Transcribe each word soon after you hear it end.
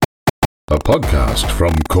a podcast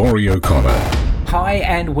from Corey O'Connor. Hi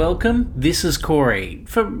and welcome, this is Corey.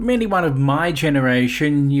 For anyone of my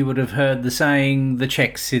generation, you would have heard the saying, the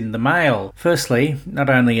check's in the mail. Firstly, not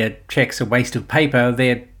only are checks a waste of paper,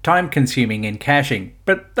 they're time-consuming and cashing.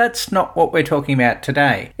 But that's not what we're talking about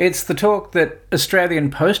today. It's the talk that Australian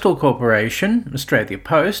Postal Corporation, Australia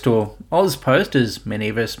Post, or AusPost as many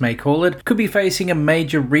of us may call it, could be facing a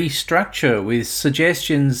major restructure with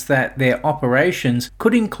suggestions that their operations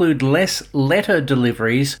could include less letter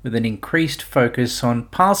deliveries with an increased focus on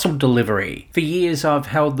parcel delivery. For years I've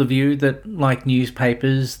held the view that, like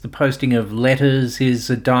newspapers, the posting of letters is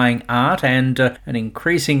a dying art and an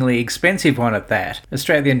increasingly expensive one at that.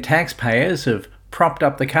 Australian taxpayers have propped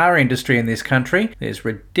up the car industry in this country. There's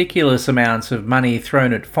ridiculous amounts of money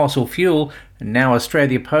thrown at fossil fuel, and now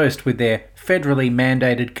Australia Post, with their federally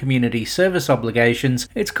mandated community service obligations,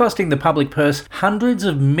 it's costing the public purse hundreds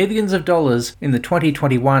of millions of dollars in the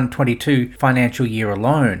 2021-22 financial year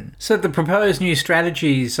alone. So the proposed new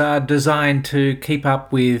strategies are designed to keep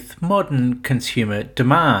up with modern consumer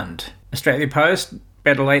demand. Australia Post,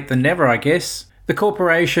 better late than never, I guess. The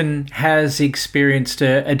corporation has experienced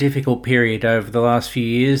a difficult period over the last few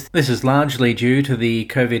years. This is largely due to the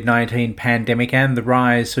COVID-19 pandemic and the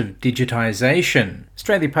rise of digitisation.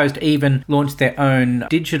 Australia Post even launched their own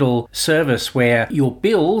digital service where your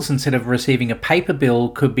bills, instead of receiving a paper bill,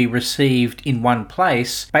 could be received in one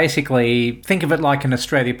place. Basically, think of it like an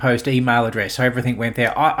Australia Post email address, so everything went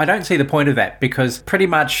there. I don't see the point of that because pretty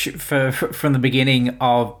much from the beginning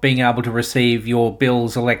of being able to receive your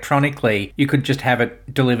bills electronically, you could just have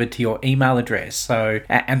it delivered to your email address. So,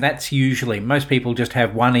 and that's usually, most people just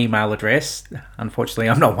have one email address. Unfortunately,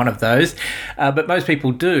 I'm not one of those, but most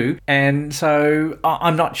people do. And so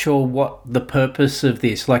I'm not sure what the purpose of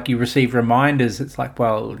this, like you receive reminders, it's like,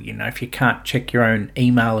 well, you know, if you can't check your own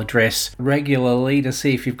email address regularly to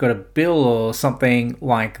see if you've got a bill or something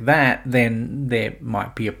like that, then there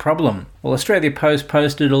might be a problem. Well, Australia Post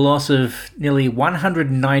posted a loss of nearly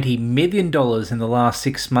 $190 million in the last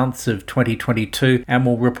 6 months of 2022 and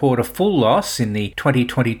will report a full loss in the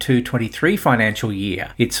 2022-23 financial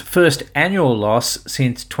year, its first annual loss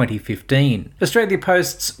since 2015. Australia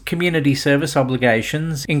Post's community service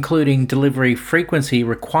obligations, including delivery frequency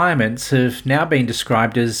requirements, have now been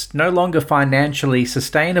described as no longer financially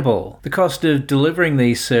sustainable. The cost of delivering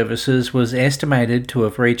these services was estimated to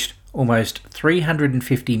have reached almost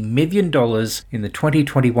 $350 million in the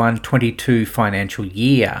 2021-22 financial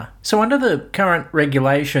year. So under the current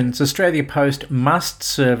regulations, Australia Post must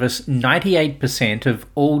service 98% of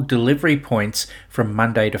all delivery points from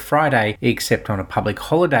Monday to Friday, except on a public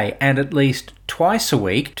holiday, and at least twice a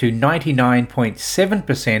week to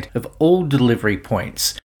 99.7% of all delivery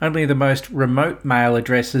points. Only the most remote mail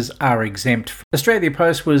addresses are exempt. Australia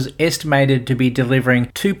Post was estimated to be delivering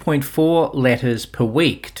 2.4 letters per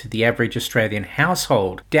week to the average Australian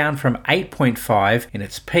household, down from 8.5 in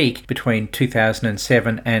its peak between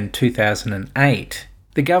 2007 and 2008.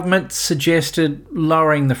 The government suggested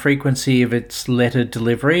lowering the frequency of its letter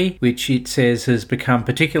delivery, which it says has become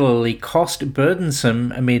particularly cost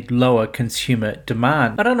burdensome amid lower consumer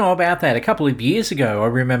demand. I don't know about that. A couple of years ago, I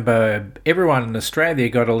remember everyone in Australia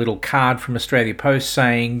got a little card from Australia Post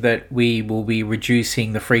saying that we will be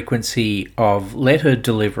reducing the frequency of letter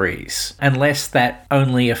deliveries, unless that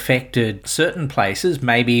only affected certain places,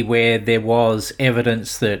 maybe where there was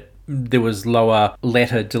evidence that there was lower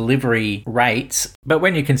letter delivery rates. But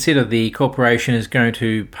when you consider the corporation is going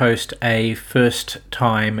to post a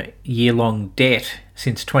first-time year-long debt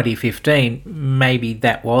since 2015, maybe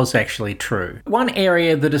that was actually true. One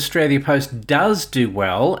area that Australia Post does do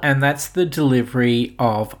well, and that's the delivery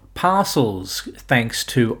of parcels, thanks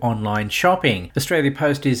to online shopping. Australia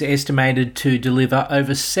Post is estimated to deliver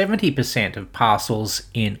over 70% of parcels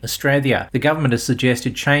in Australia. The government has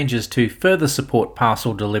suggested changes to further support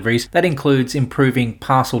parcel deliveries. That includes improving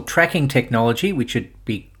parcel tracking technology, which would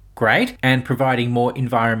be great, and providing more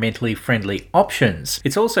environmentally friendly options.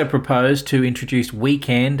 It's also proposed to introduce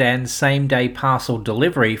weekend and same-day parcel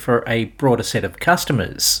delivery for a broader set of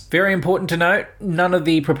customers. Very important to note, none of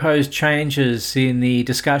the proposed changes in the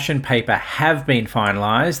discussion paper have been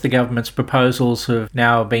finalised. The government's proposals have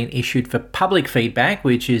now been issued for public feedback,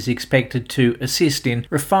 which is expected to assist in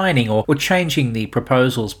refining or changing the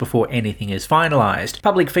proposals before anything is finalised.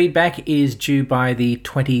 Public feedback is due by the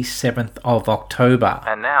 27th of October.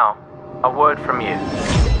 And now, a word from you.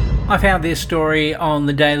 I found this story on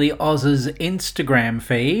the Daily Oz's Instagram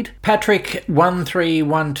feed.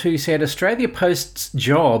 Patrick1312 said Australia Post's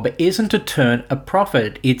job isn't to turn a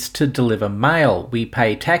profit, it's to deliver mail. We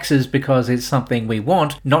pay taxes because it's something we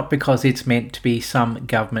want, not because it's meant to be some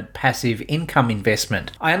government passive income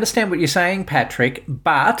investment. I understand what you're saying, Patrick,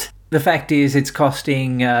 but the fact is it's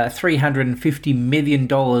costing $350 million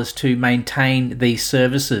to maintain these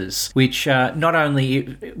services, which not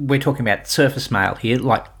only, we're talking about surface mail here,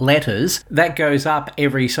 like letters, that goes up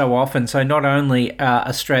every so often. So not only are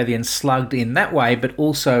Australians slugged in that way, but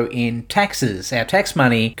also in taxes. Our tax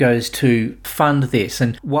money goes to fund this.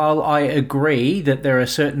 And while I agree that there are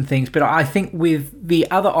certain things, but I think with the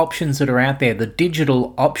other options that are out there, the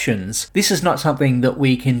digital options, this is not something that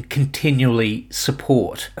we can continually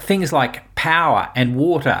support. Things like power and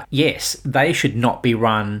water, yes, they should not be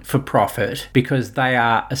run for profit because they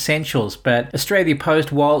are essentials. But Australia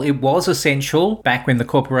Post, while it was essential back when the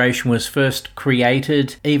corporation was first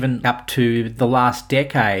created, even up to the last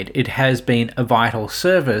decade, it has been a vital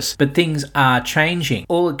service, but things are changing.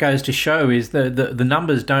 All it goes to show is the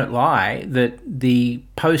numbers don't lie, that the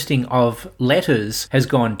posting of letters has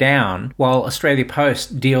gone down, while Australia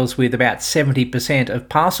Post deals with about 70% of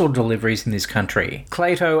parcel deliveries in this country.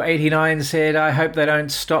 Clato89 said, I hope they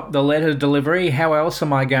don't stop the letter delivery. How else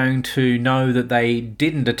am I going to know that they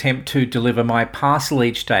didn't attempt to deliver my parcel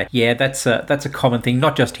each day? Yeah, that's a common thing,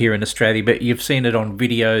 not just here in Australia, but you've seen it on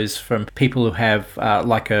videos from people who have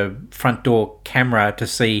like a front door camera to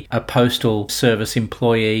see a postal service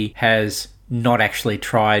employee has not actually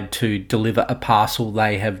tried to deliver a parcel.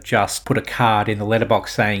 They have just put a card in the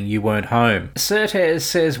letterbox saying you weren't home. Certes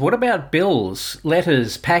says, what about bills,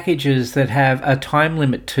 letters, packages that have a time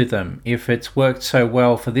limit to them? If it's worked so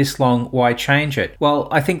well for this long, why change it? Well,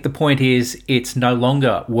 I think the point is it's no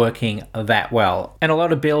longer working that well. And a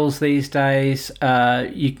lot of bills these days,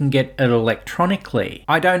 you can get it electronically.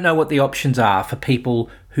 I don't know what the options are for people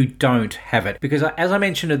who don't have it. Because as I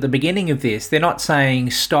mentioned at the beginning of this, they're not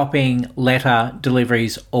saying stopping letter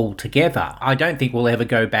deliveries altogether. I don't think we'll ever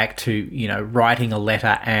go back to, writing a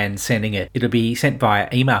letter and sending it. It'll be sent via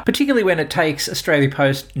email, particularly when it takes Australia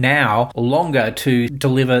Post now longer to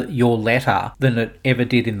deliver your letter than it ever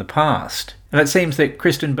did in the past. And it seems that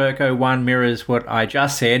Kristen Burko 1 mirrors what I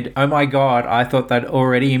just said. Oh my god, I thought they'd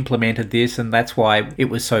already implemented this and that's why it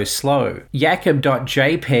was so slow.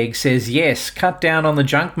 Jacob.jpg says, yes, cut down on the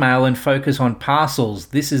junk mail and focus on parcels.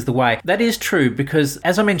 This is the way. That is true because,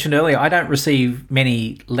 as I mentioned earlier, I don't receive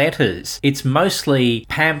many letters. It's mostly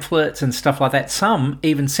pamphlets and stuff like that, some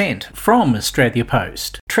even sent from Australia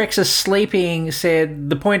Post. Trexus Sleeping said,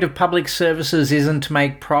 the point of public services isn't to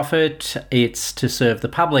make profit, it's to serve the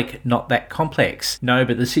public, not that complex. No,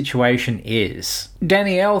 but the situation is.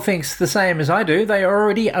 Danielle thinks the same as I do. They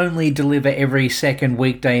already only deliver every second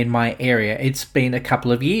weekday in my area. It's been a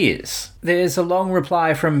couple of years. There's a long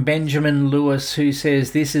reply from Benjamin Lewis who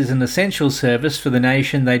says this is an essential service for the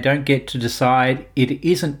nation. They don't get to decide. It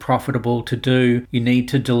isn't profitable to do. You need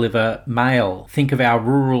to deliver mail. Think of our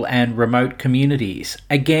rural and remote communities.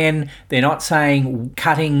 Again, they're not saying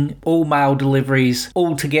cutting all mail deliveries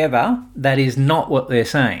altogether. That is not what they're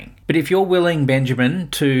saying. But if you're willing, Benjamin,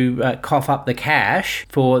 to cough up the cash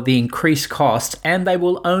for the increased costs, and they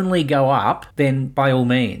will only go up, then by all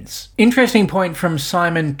means. Interesting point from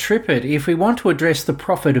Simon Trippett. If we want to address the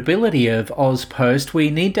profitability of AusPost, we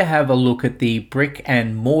need to have a look at the brick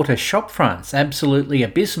and mortar shop fronts. Absolutely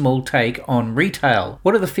abysmal take on retail.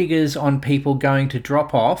 What are the figures on people going to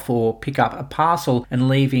drop off or pick up a parcel and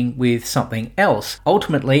leaving with something else?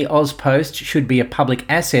 Ultimately, AusPost should be a public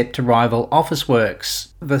asset to rival Officeworks.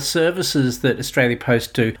 The services that Australia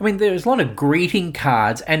Post do, I mean, there's a lot of greeting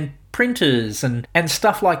cards and printers and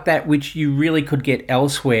stuff like that which you really could get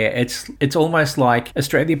elsewhere. It's almost like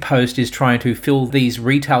Australia Post is trying to fill these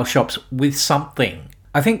retail shops with something.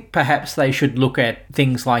 I think perhaps they should look at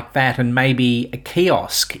things like that, and maybe a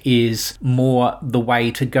kiosk is more the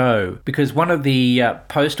way to go, because one of the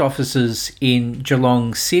post offices in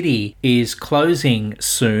Geelong City is closing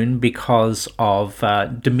soon because of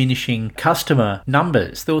diminishing customer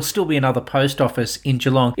numbers. There will still be another post office in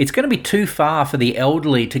Geelong. It's going to be too far for the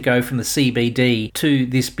elderly to go from the CBD to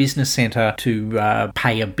this business centre to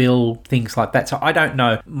pay a bill, things like that. So I don't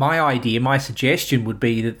know. My suggestion would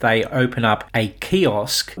be that they open up a kiosk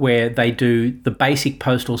where they do the basic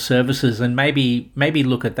postal services, and maybe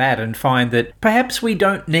look at that and find that perhaps we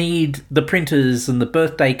don't need the printers and the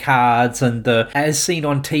birthday cards and the as seen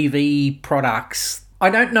on TV products I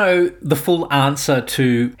don't know the full answer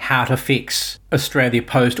to how to fix Australia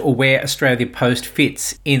Post or where Australia Post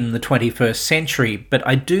fits in the 21st century, but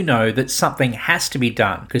I do know that something has to be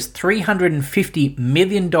done because $350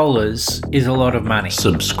 million is a lot of money.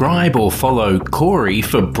 Subscribe or follow Corey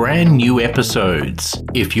for brand new episodes.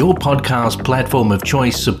 If your podcast platform of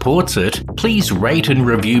choice supports it, please rate and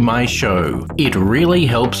review my show. It really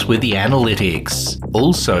helps with the analytics.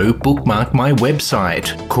 Also, bookmark my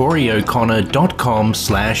website,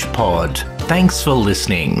 CoreyO'Connor.com/pod. Thanks for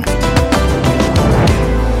listening.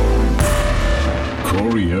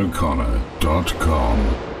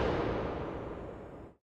 CoreyO'Connor.com